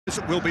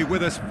Will be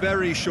with us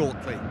very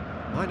shortly.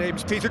 My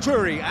name's Peter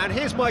Drury, and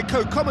here's my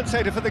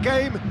co-commentator for the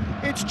game.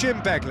 It's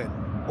Jim Beglin.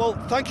 Well,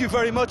 thank you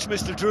very much,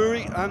 Mr.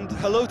 Drury, and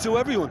hello to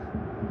everyone.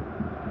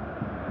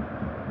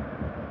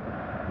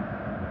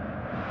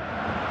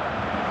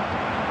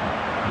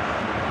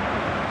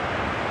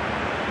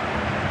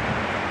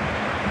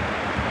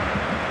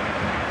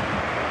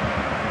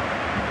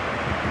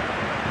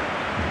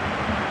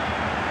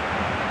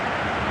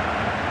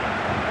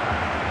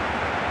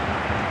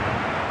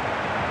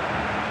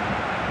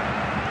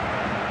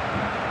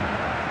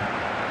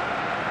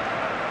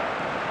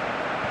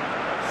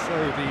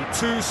 So the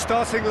two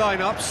starting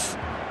lineups.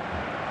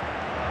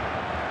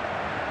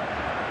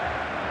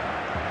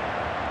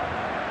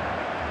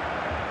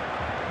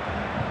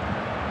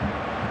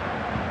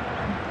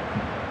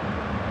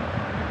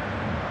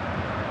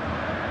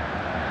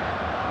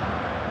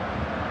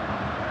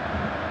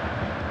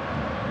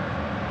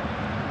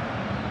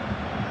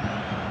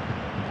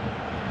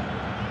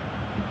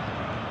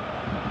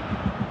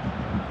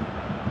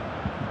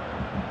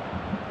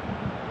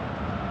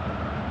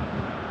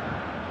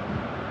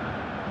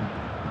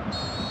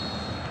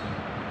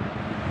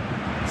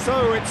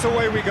 So it's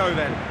away we go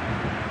then.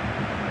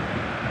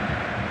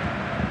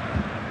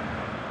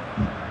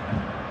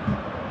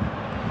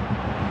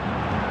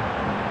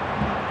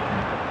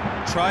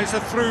 Tries a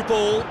through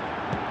ball.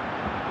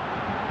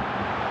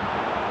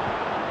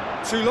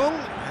 Too long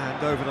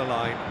and over the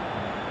line.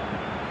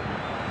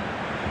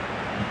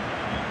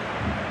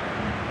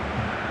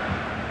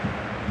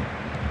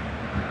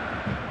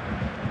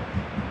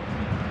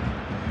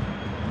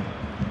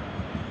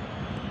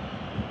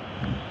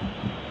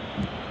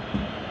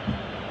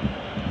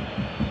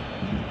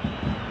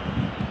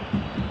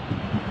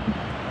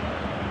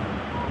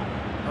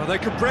 Well, they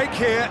can break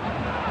here.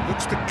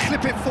 Looks to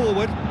clip it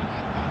forward.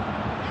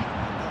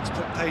 That's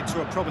put paid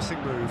to a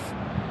promising move.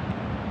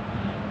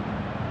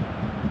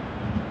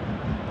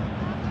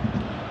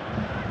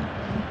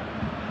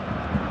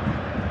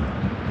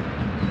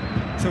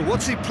 So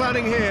what's he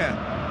planning here?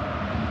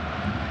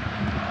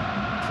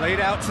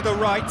 Played out to the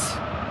right.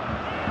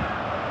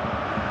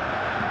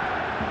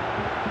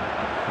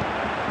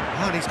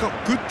 And he's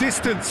got good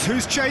distance.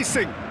 Who's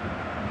chasing?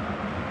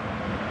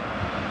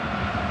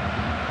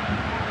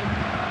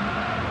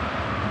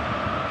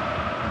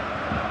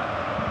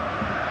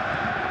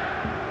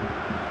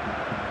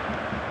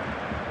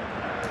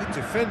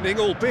 Defending,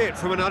 albeit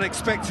from an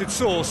unexpected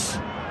source.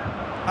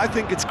 I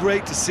think it's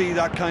great to see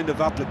that kind of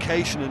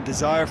application and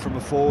desire from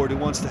a forward who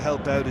wants to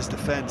help out his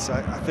defence.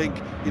 I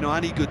think, you know,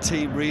 any good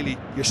team, really,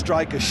 your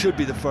striker should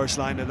be the first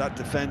line of that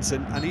defence,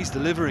 and he's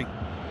delivering.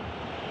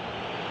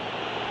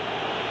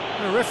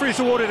 The referee's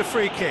awarded a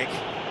free kick.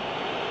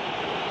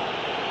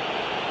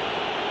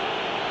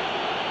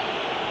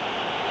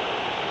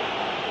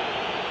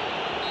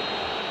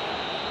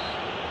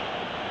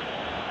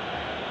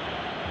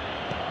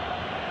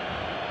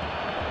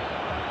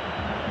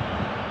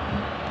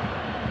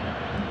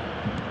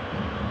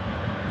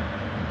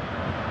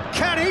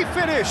 Can he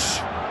finish?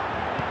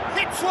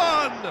 Hits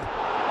one!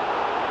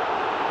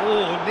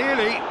 Oh,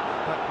 nearly,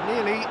 but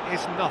nearly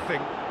is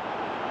nothing.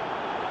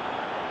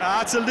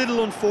 That's a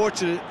little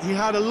unfortunate. He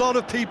had a lot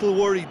of people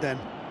worried then.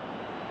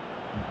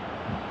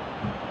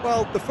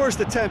 Well, the first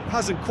attempt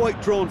hasn't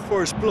quite drawn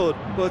first blood,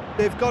 but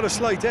they've got a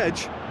slight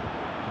edge.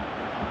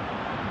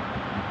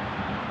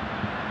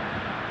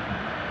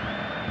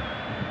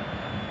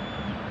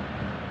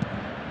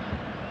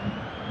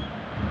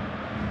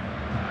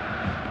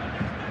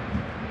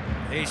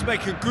 He's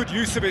making good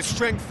use of his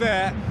strength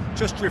there,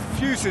 just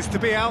refuses to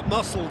be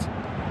out-muscled.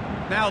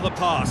 Now the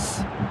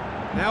pass.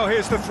 Now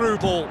here's the through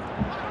ball.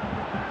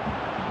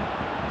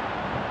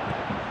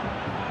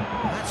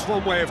 That's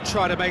one way of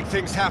trying to make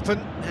things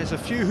happen. There's a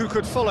few who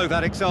could follow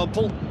that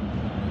example.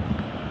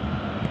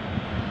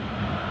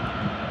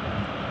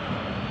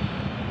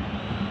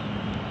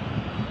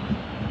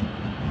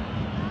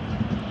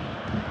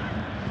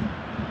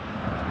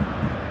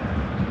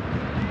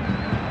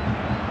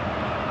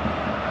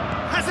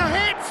 Has a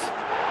hit!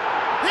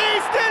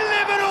 He's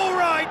delivered all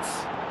right!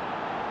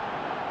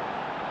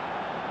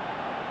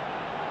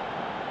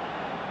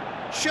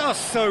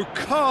 Just so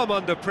calm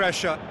under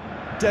pressure.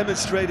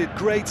 Demonstrated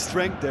great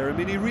strength there. I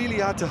mean, he really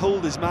had to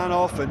hold his man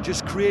off and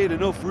just create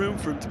enough room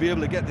for him to be able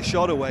to get the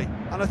shot away.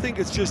 And I think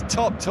it's just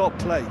top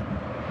play.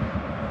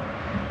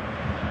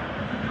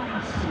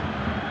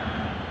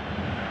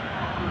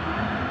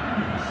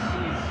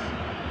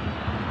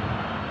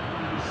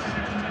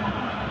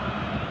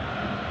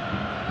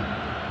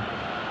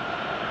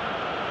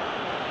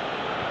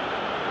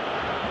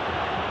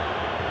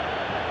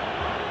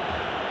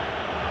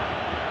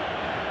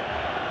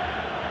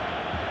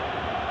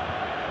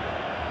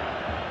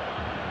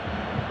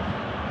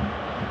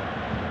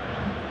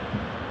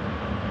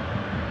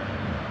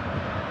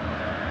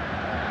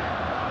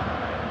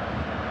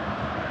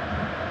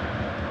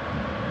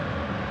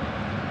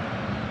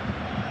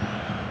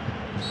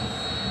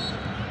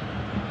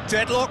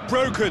 Deadlock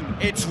broken,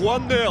 it's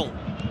 1-0.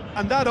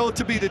 And that ought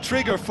to be the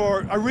trigger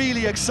for a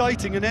really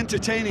exciting and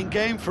entertaining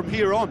game from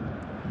here on.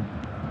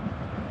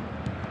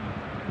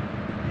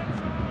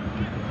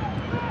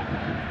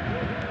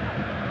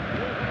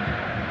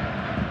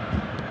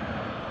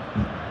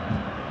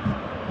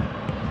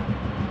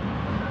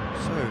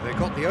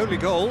 Not the only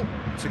goal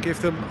to give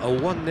them a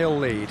 1-0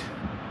 lead.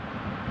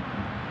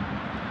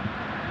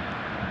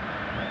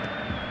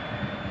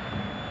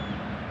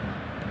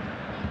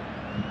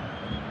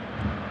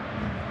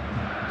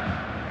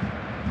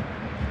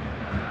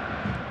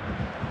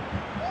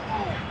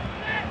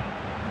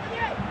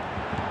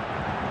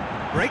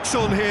 Breaks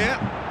on here.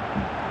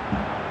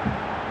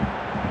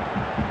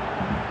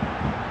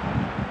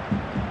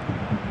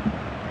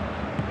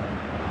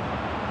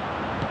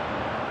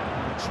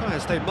 Try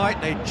as they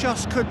might, they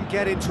just couldn't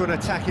get into an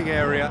attacking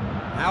area.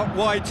 Out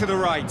wide to the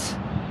right.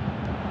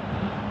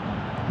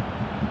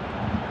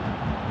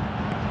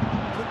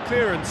 Good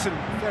clearance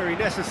and very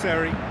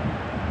necessary.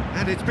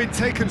 And it's been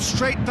taken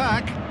straight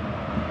back.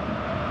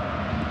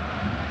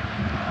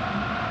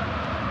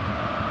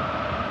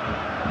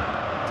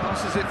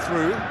 Passes it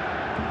through.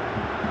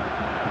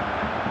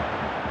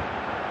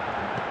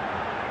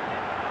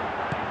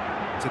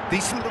 It's a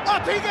decent...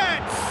 Up he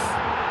gets!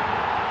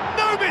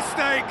 No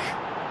mistake!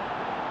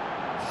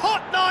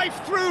 Hot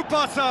knife through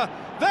butter.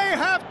 They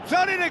have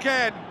done it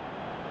again.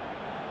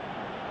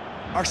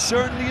 Are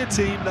certainly a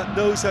team that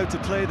knows how to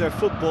play their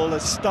football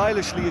as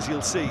stylishly as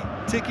you'll see.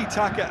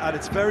 Tiki-taka at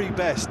its very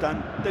best,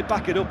 and they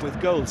back it up with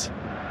goals.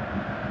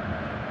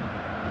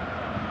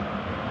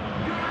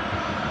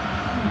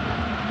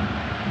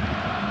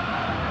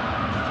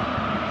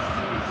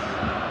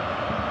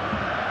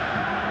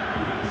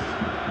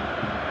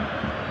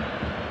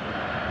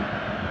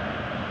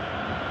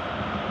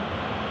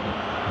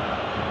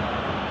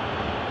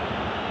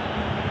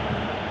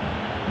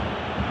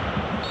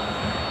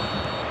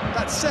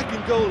 That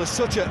second goal has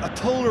such a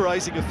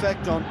polarising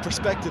effect on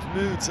prospective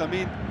moods. I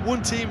mean,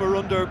 one team are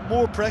under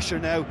more pressure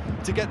now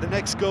to get the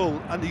next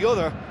goal, and the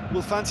other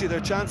will fancy their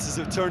chances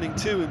of turning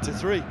 2 into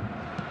 3.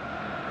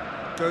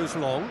 Goes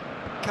long,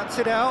 cuts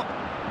it out,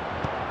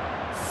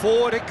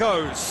 forward it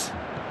goes.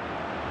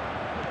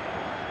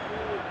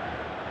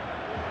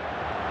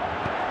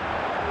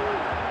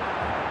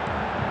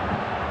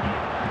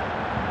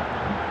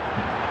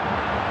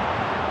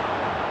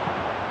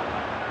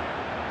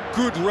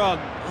 Good run,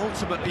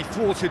 ultimately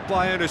thwarted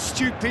by an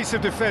astute piece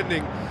of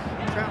defending.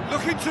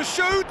 Looking to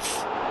shoot!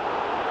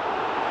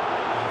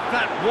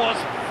 That was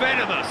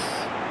venomous!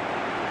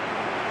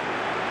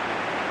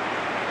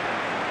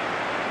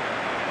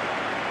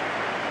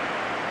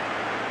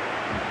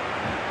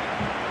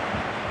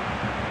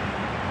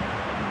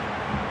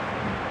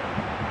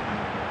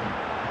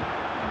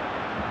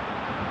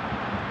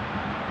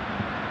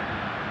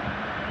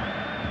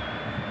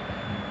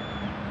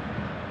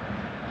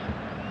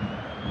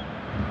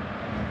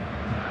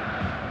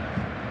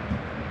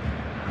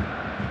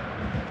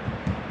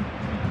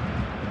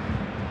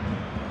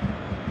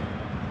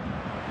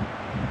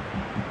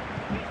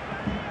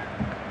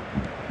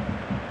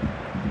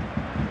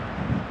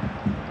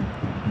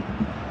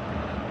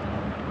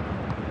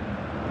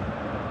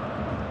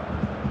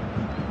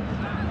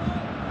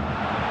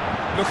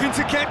 Looking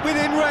to get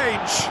within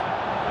range.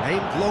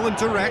 Aimed long and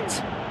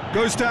direct.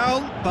 Goes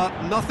down, but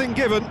nothing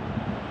given.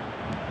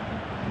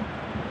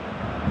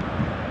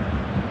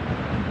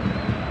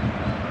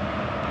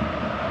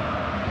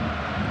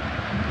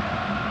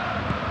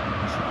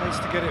 Tries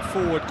to get it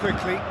forward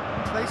quickly.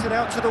 Plays it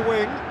out to the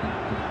wing.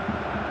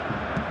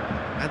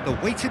 And the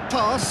weighted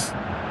pass.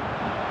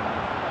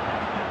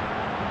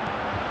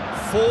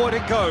 Forward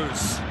it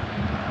goes.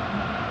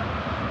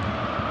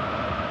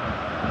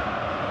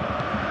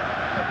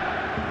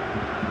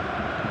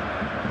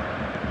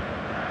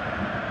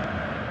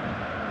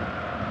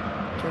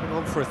 Getting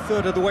on for a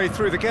third of the way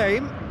through the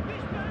game.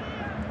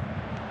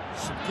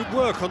 Some good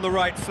work on the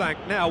right flank.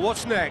 Now,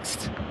 what's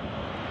next?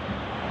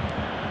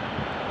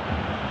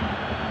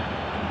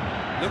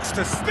 Looks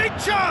to big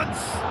chance!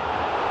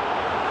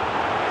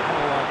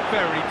 Oh, a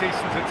very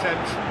decent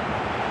attempt.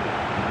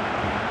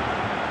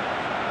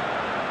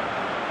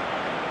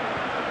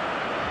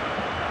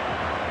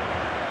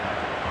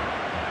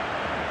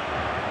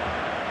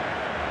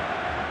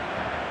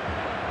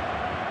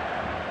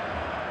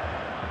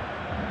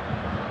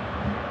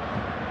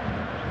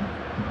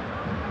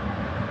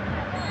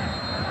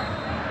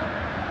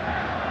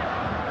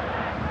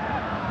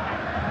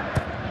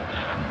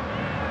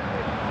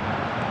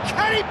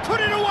 Can he put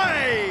it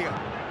away?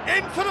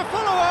 In for the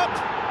follow-up.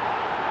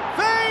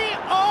 They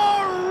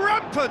are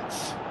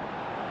rampant.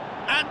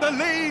 And the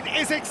lead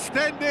is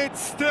extended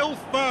still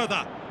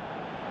further.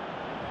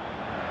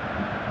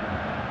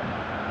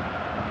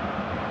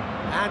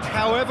 And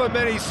however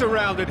many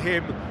surrounded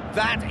him,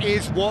 that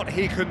is what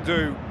he can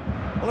do.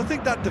 Well, I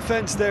think that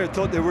defence there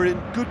thought they were in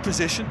good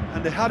position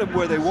and they had him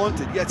where they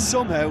wanted, yet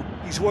somehow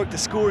he's worked a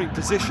scoring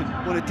position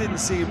when it didn't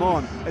see him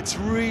on. It's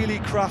really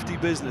crafty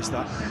business,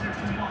 that.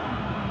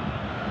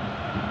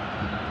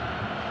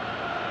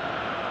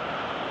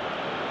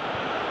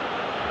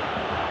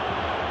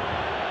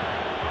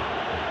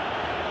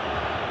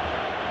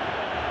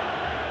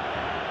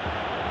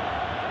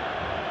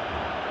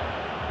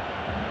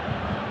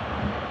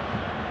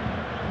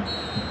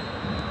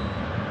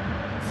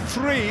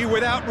 Three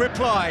without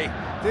reply.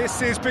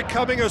 This is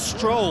becoming a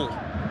stroll.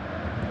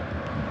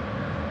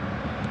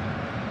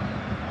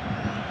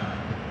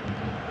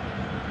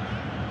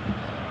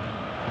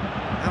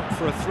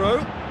 for a throw.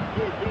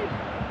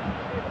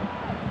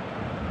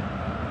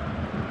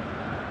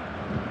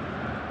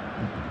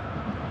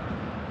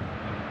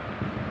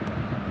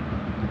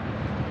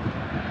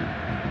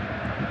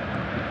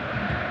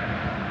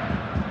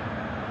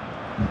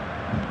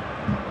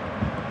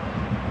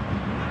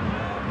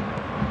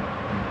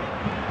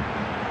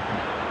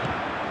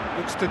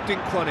 Looks to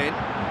dink one in,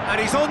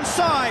 and he's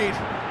onside.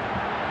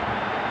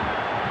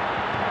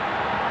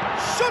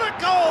 Shot at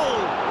goal!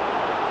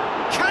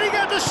 Can he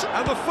get the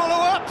and the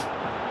follow-up?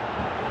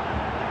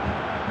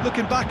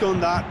 Looking back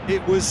on that,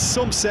 it was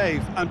some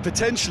save and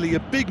potentially a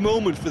big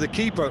moment for the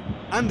keeper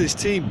and his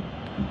team.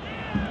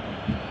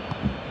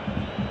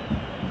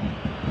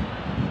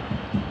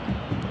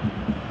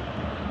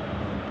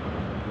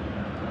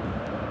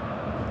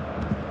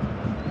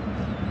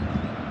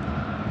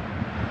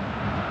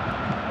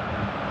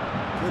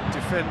 Good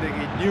defending,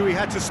 he knew he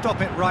had to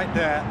stop it right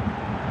there.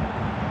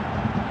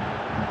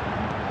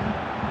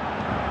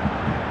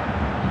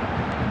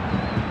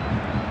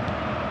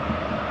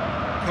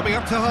 Coming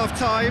up to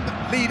half-time,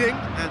 leading,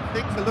 and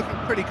things are looking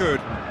pretty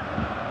good.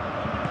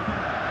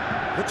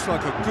 Looks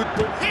like a good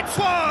ball. Hits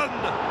one!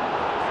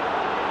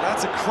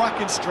 That's a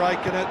cracking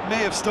strike, and it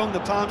may have stung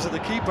the palms of the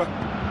keeper.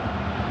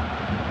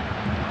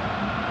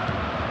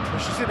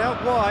 Pushes it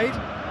out wide.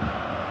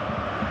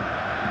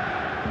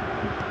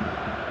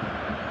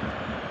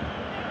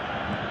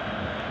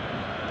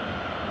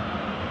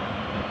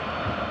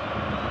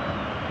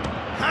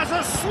 Has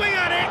a swing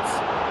at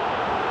it!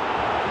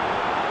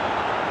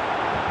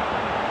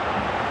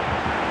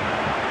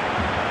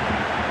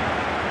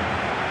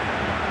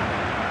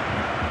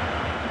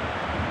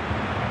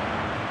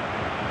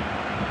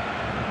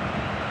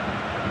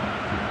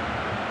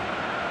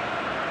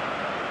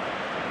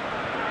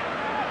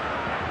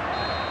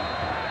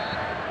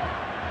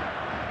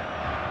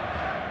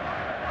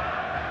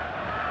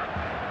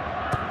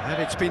 And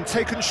it's been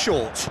taken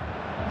short.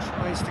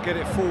 Tries to get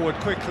it forward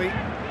quickly.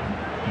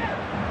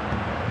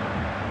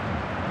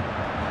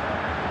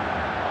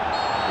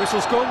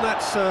 Whistle's gone,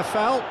 that's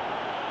foul.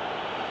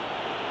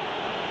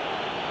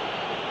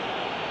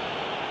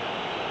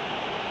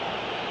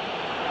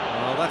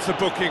 Well, that's a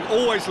booking,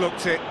 always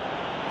looked it.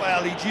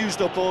 Well, he'd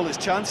used up all his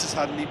chances,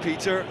 hadn't he,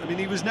 Peter? I mean,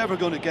 he was never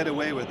going to get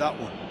away with that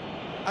one.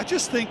 I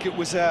just think it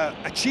was a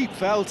cheap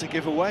foul to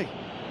give away.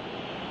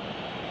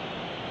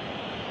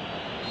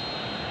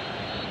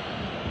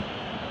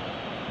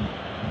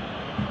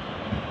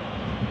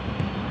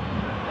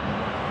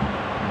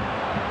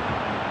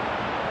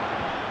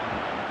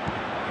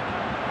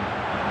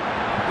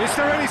 Is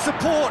there any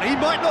support? He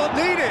might not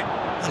need it.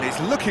 Well, he's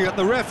looking at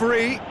the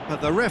referee, but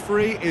the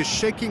referee is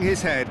shaking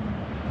his head.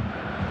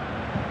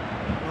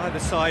 Either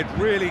side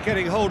really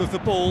getting hold of the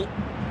ball.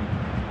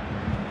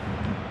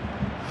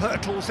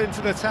 Hurtles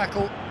into the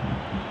tackle.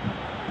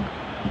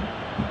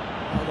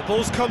 Well, the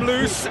ball's come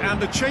loose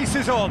and the chase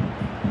is on.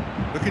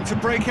 Looking to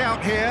break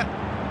out here.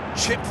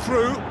 Chip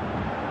through.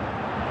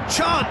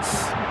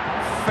 Chance!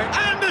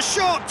 And a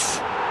shot!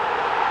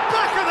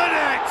 Back of the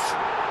net!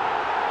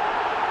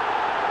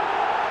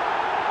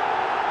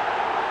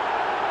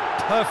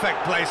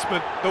 Perfect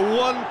placement, the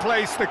one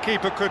place the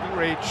keeper couldn't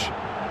reach.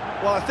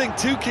 Well, I think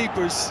two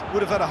keepers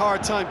would have had a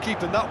hard time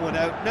keeping that one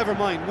out, never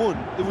mind one.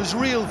 There was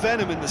real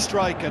venom in the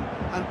strike and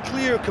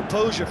clear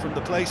composure from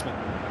the placement.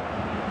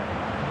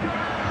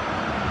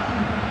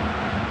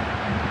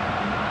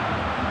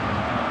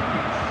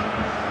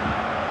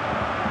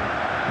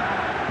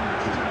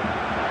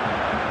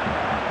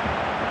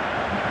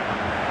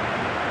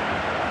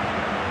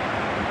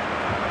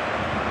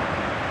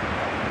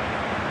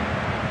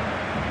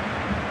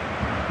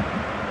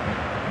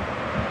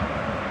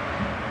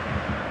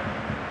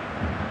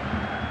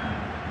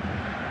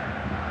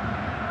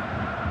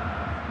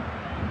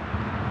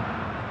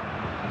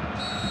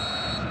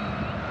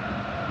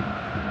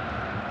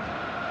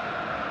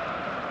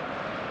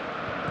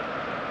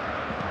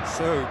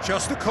 So,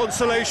 just a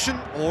consolation,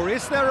 or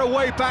is there a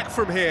way back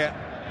from here?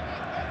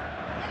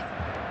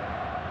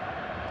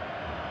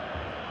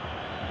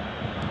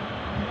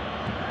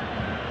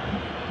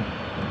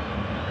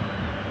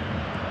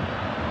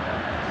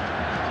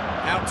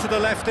 Out to the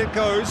left it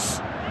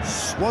goes,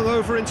 swung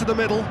over into the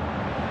middle.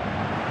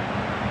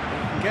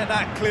 Get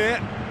that clear.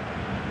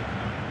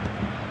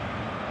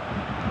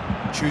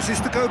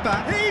 Chooses to go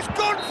back. He's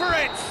gone for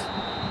it!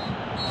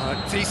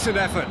 A decent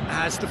effort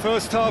as the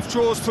first half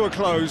draws to a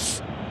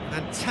close.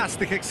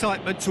 Fantastic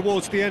excitement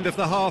towards the end of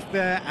the half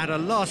there, and a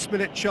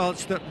last-minute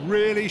chance that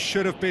really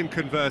should have been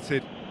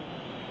converted.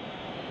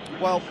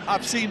 Well,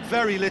 I've seen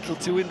very little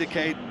to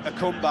indicate a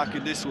comeback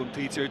in this one,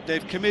 Peter.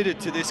 They've committed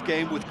to this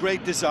game with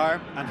great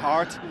desire and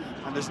heart,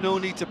 and there's no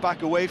need to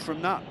back away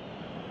from that.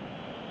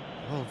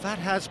 Well, that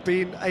has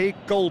been a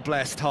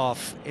goal-blessed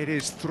half. It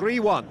is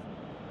 3-1.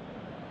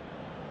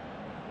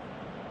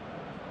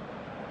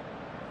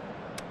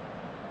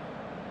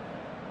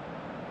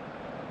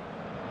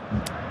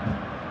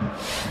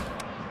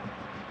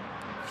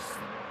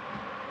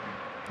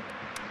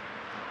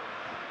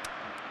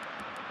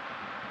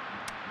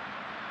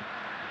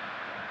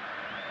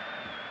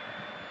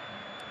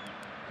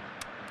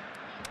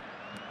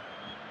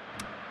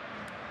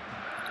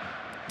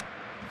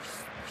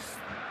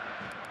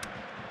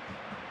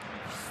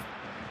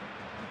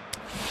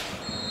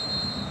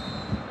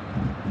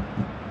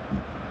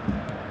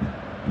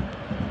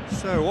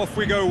 So off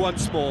we go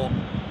once more.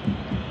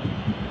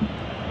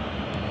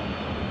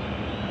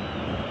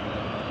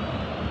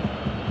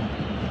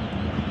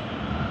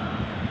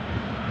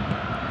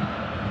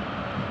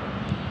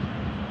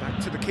 Back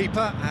to the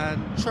keeper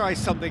and try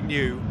something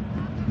new.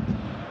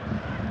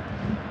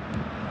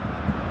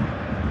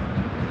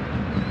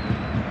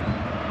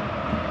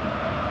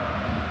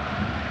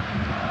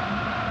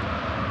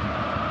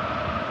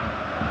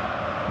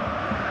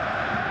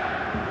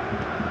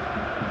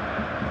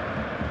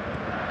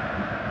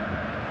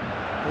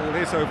 Ball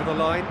is over the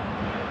line.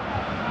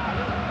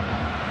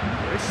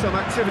 There is some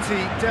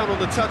activity down on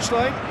the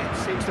touchline. It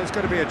seems there's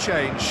going to be a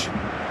change.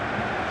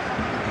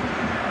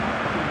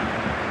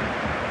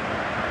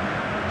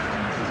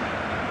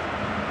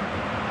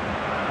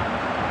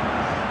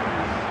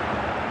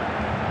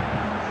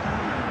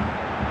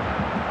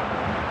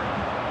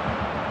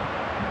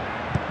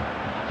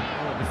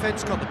 Oh, the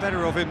defence got the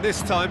better of him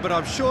this time, but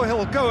I'm sure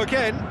he'll go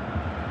again.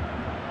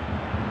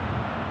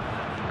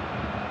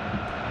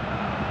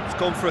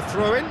 Gone for a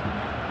throw-in.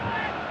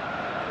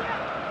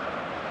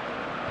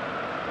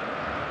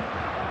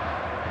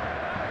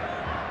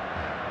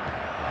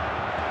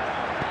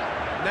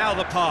 Now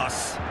the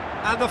pass.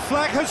 And the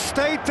flag has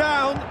stayed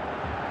down.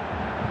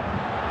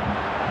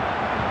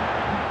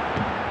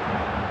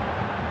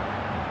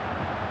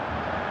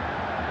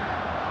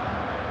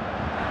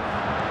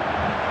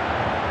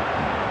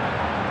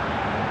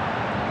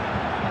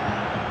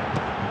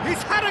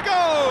 He's had a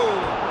go!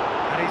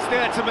 And he's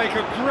there to make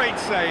a great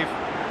save.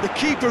 The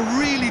keeper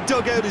really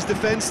dug out his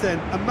defence then,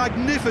 a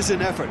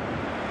magnificent effort.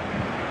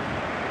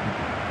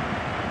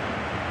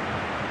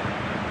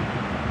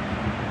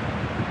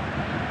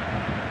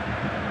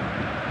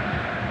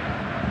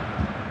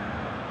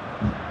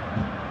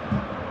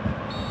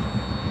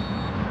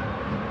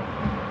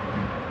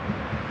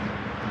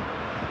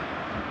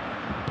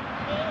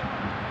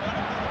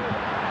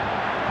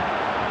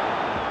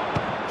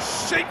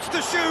 Shapes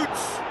to shoot!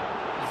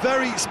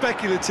 Very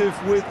speculative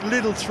with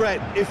little threat,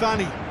 if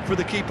any, for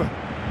the keeper.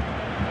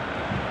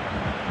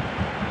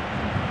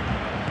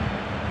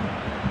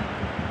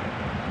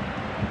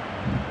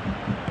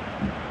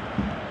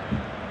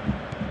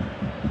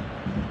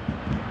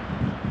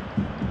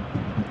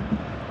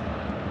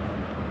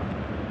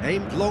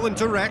 Aimed long and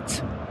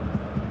direct.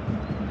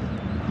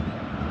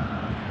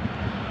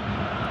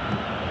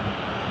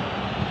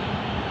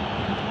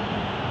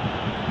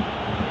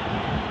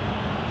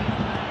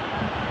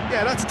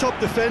 Yeah, that's top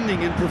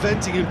defending and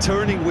preventing him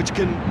turning, which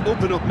can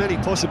open up many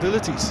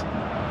possibilities.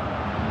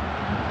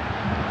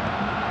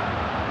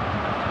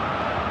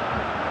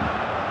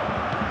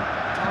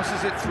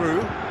 Passes it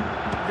through.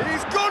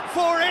 He's gone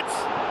for it!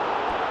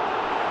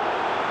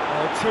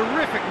 Oh,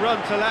 terrific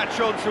run to latch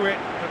onto it,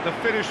 but the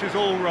finish is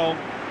all wrong.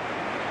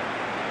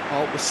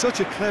 Oh, it was such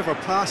a clever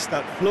pass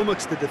that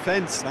flummoxed the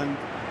defence, and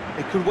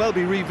it could well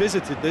be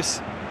revisited,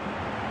 this.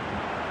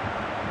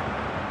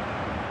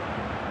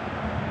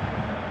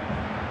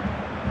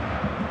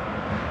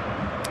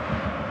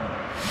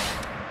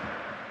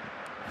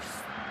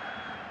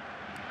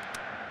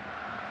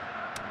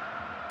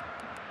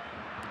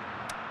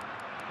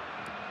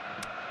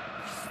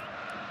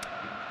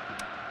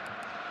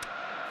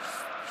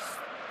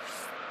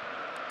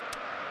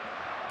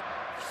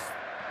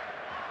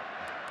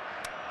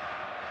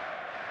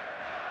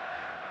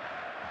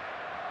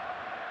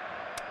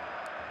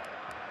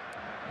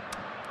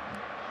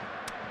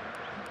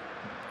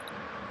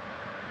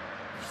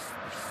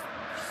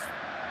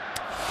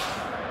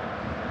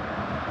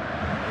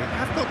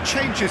 I've got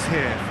changes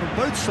here, from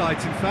both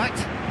sides in fact.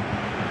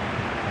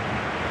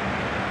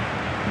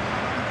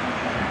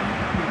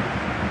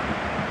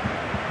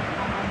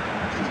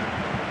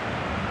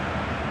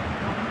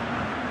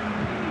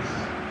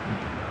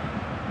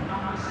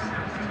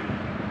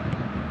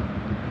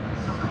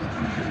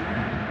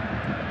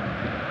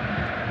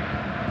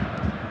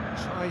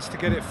 Tries to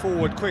get it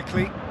forward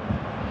quickly.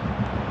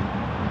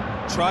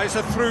 Tries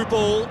a through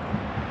ball.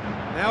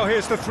 Now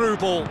here's the through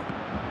ball.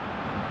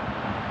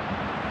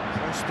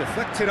 Just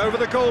deflected over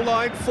the goal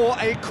line for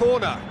a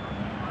corner.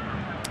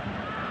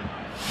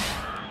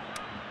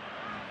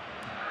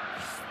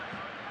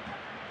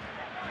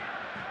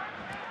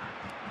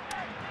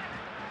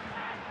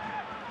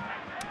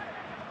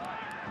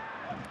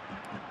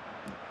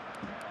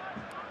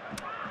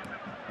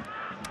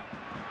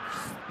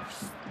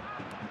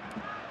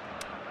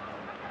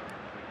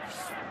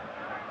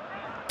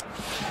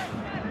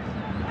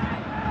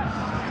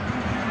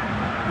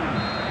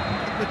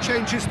 The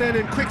changes then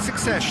in quick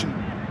succession.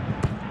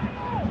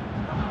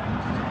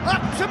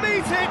 Up to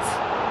meet it!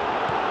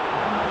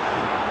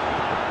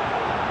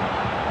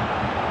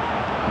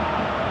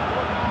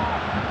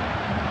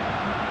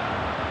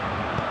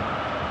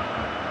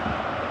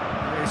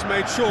 He's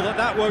made sure that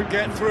that won't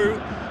get through.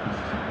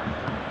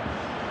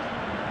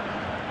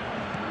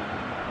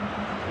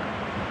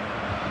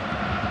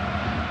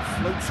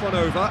 Floats one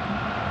over.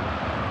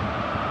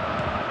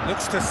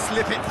 Looks to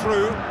slip it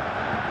through.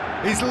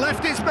 He's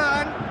left his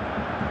man.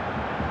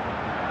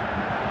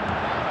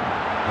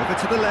 Over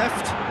to the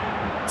left.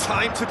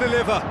 Time to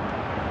deliver.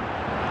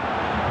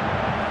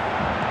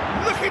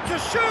 Looking to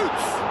shoot!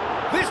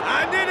 This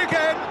and in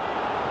again!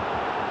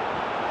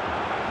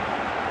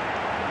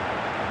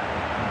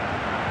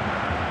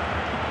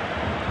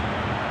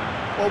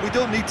 Well, we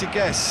don't need to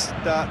guess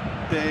that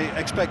they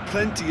expect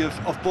plenty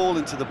of ball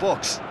into the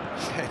box.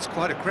 Yeah, it's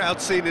quite a crowd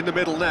scene in the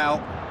middle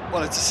now.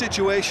 Well, it's a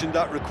situation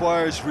that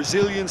requires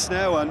resilience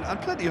now and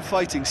plenty of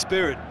fighting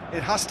spirit.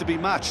 It has to be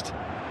matched.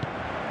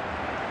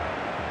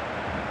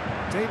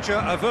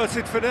 Danger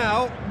averted for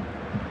now.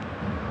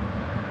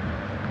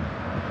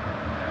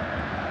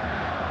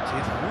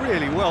 Did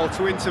really well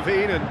to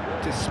intervene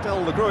and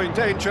dispel the growing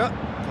danger.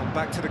 Gone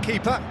back to the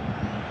keeper.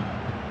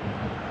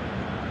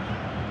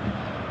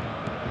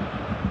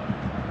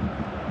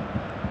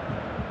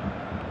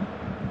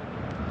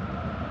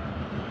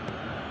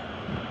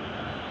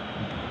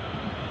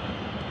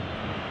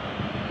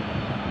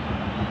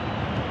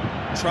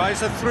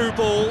 Tries a through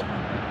ball.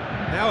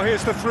 Now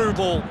here's the through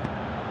ball.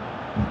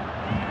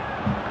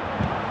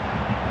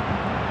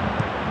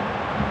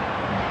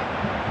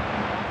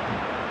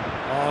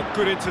 Oh,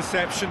 good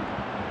interception.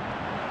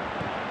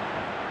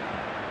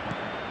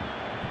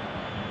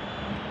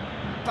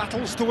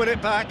 Battles to win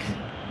it back.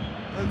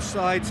 Both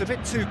sides a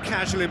bit too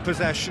casual in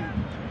possession.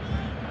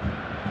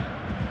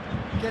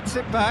 Gets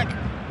it back.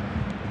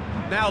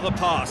 Now the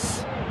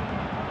pass.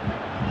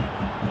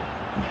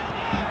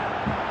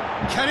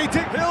 Can he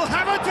dip? He'll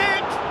have a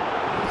dip!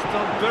 He's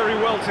done very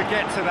well to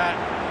get to that.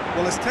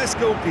 Well, as tests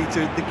go,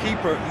 Peter, the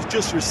keeper has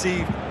just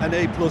received an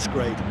A+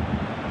 grade.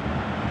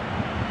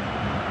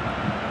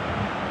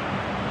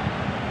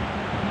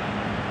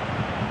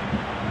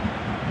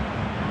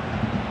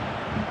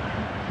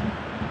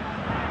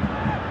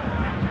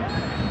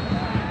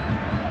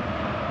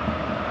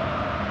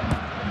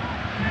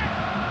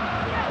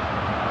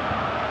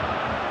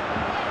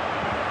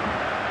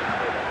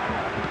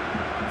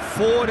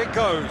 Forward it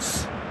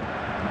goes.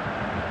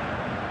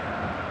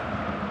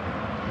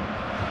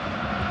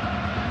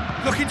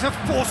 Looking to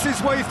force his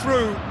way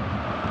through.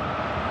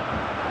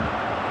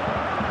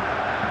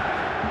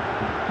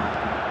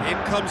 In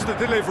comes the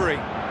delivery.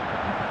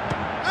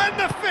 And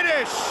the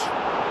finish!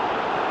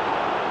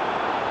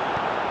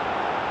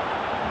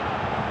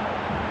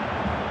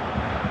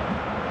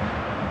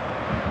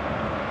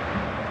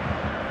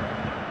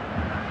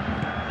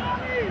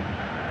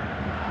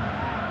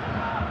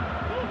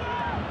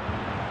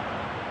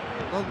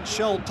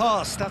 Shell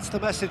pass, that's the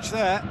message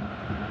there.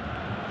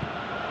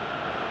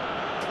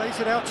 Plays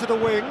it out to the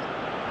wing.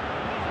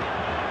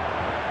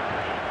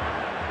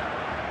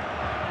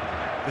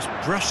 Just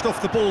brushed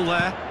off the ball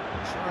there.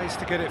 Tries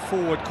to get it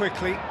forward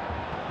quickly.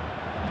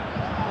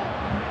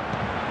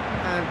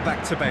 And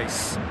back to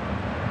base.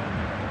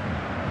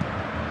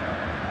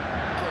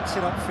 Gets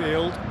it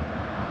upfield.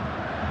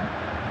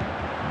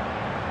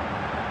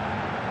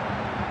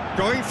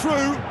 Going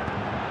through.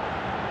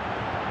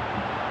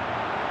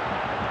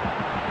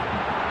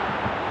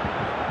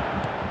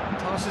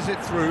 Passes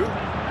it through.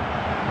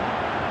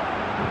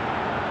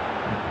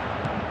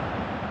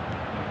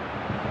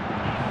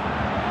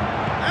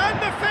 And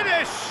the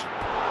finish!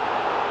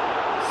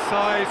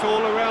 Size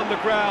all around the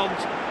ground.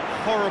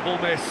 Horrible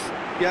miss.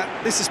 Yeah,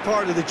 this is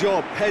part of the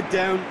job. Head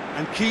down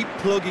and keep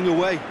plugging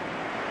away.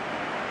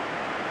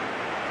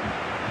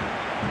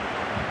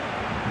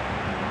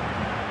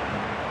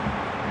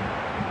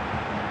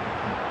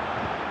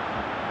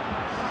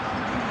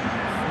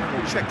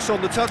 Checks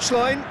on the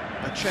touchline.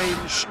 A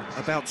change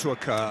about to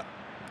occur.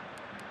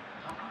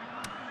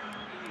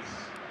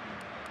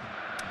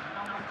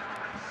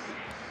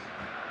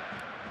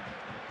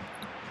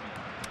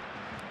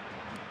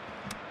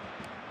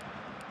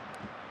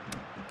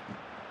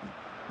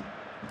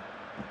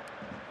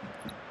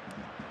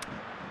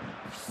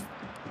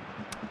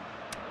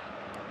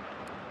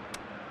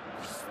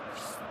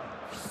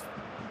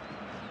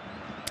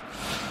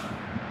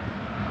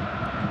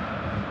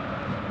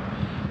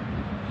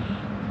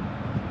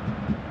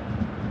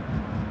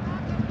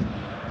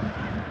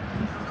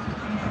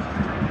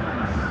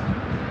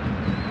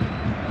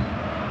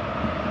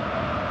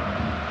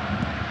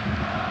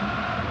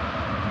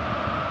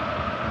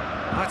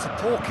 That's a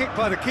poor kick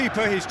by the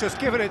keeper, he's just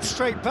given it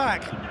straight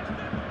back.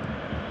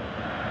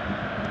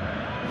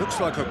 Looks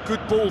like a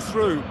good ball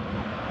through.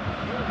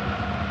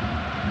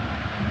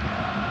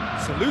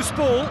 It's a loose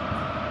ball.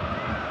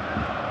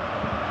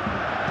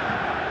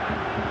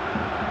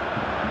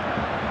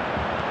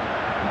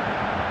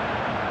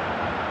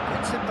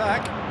 Gets it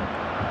back.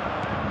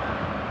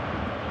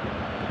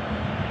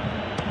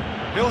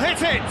 He'll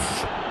hit it!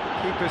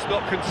 Keeper's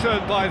not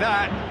concerned by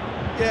that.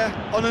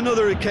 Yeah, on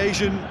another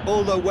occasion,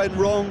 all that went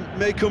wrong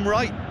may come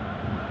right.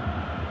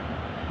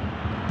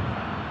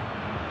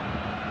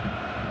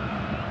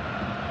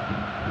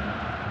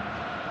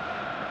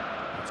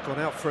 It's gone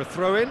out for a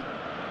throw-in.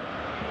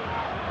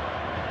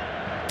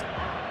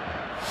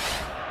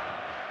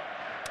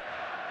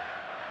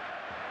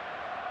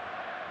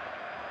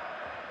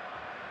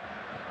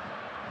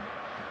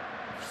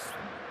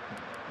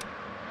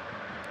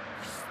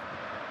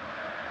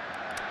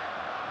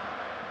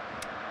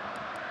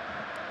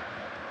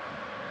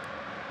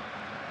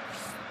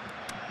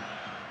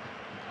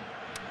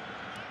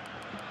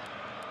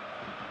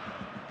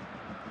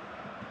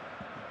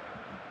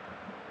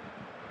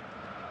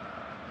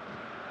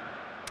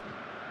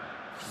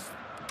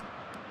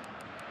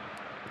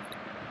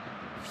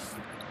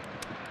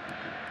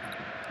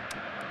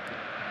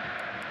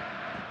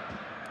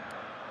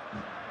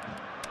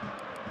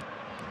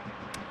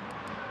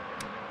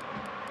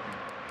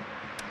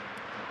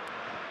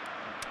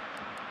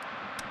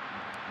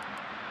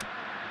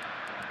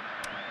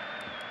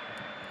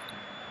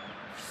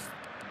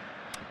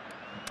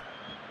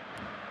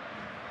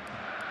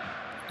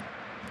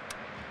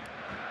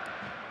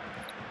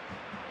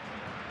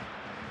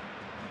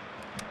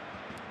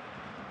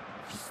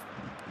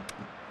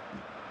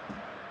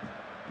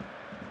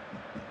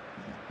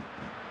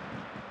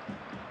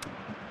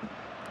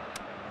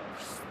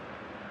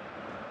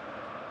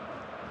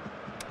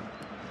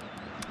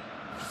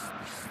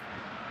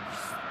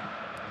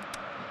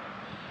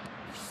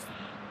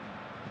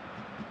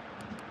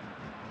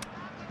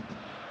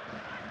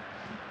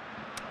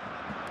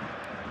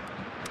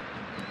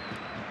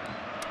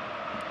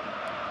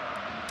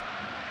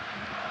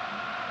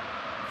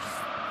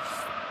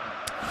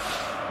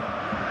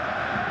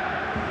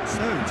 So,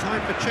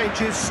 time for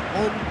changes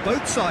on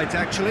both sides,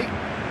 actually.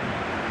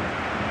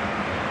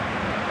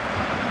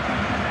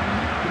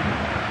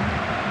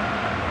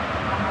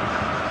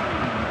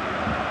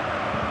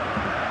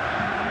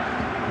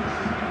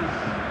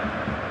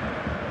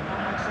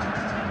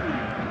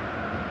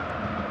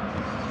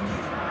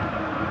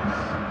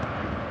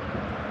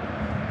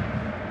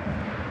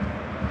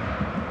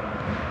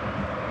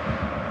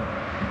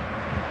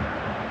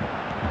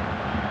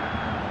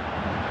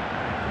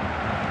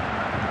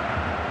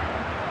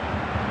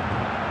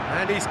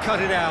 And he's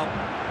cut it out.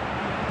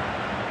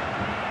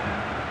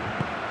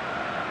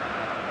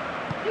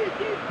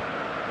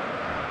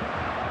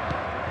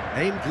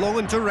 Aimed long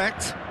and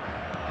direct.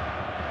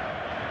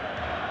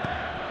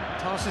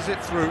 Passes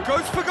it through.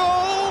 Goes for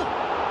goal!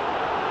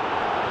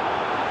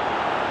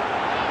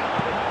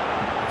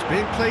 It's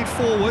being played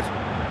forward.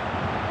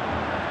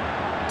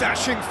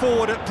 Dashing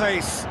forward at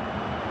pace.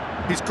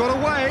 He's got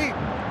away.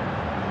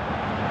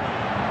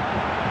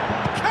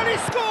 Can he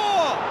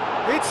score?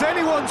 It's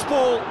anyone's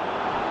ball.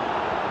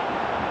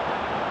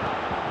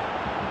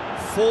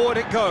 Forward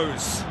it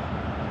goes.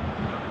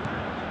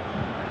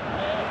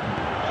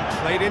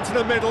 Played into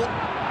the middle.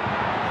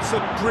 It's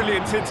a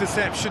brilliant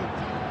interception.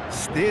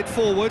 Steered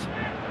forward.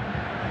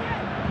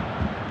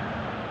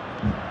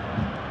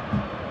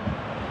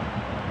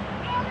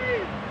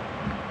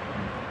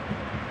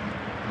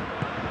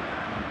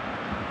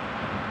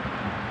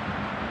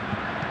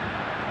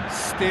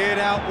 Steered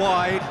out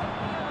wide.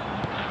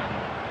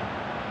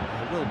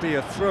 There will be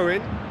a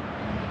throw-in.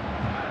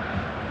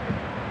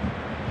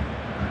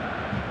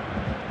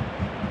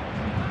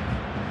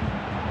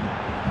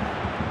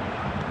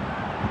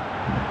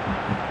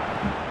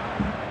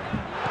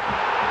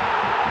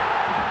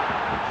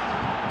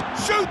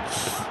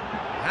 Shoots!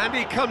 And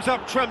he comes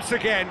up trumps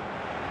again.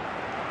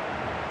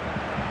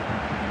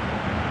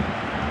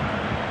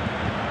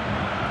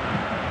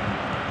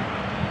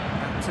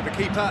 Back to the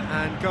keeper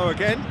and go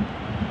again.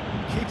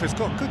 Keeper's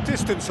got good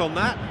distance on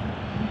that.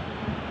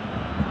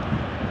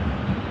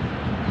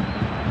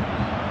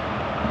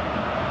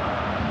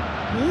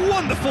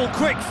 Wonderful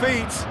quick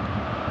feet.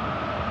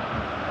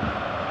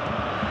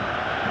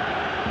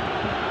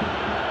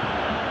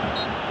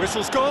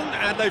 Whistle's gone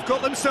and they've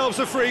got themselves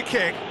a free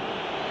kick.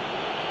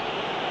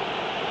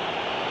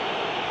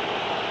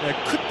 There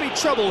could be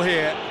trouble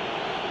here,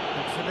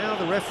 but for now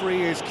the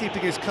referee is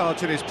keeping his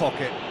cards in his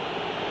pocket.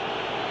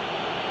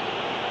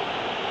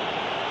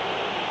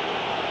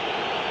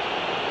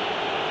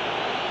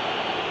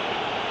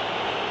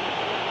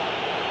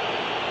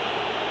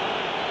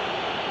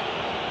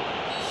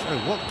 So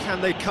what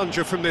can they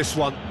conjure from this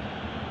one?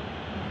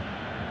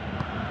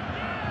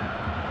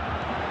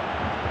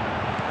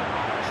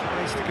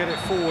 Tries to get it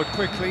forward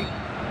quickly.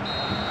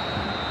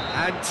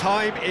 And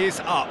time is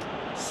up.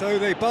 So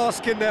they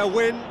bask in their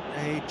win,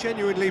 a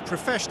genuinely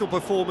professional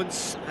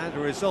performance and a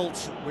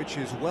result which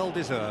is well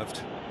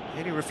deserved.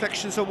 Any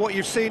reflections on what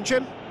you've seen,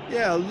 Jim?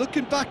 Yeah,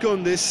 looking back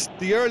on this,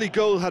 the early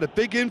goal had a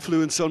big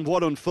influence on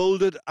what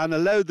unfolded and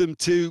allowed them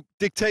to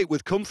dictate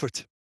with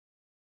comfort.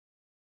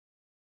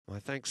 My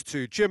thanks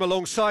to Jim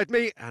alongside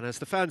me, and as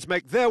the fans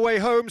make their way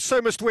home,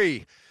 so must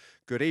we.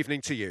 Good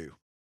evening to you.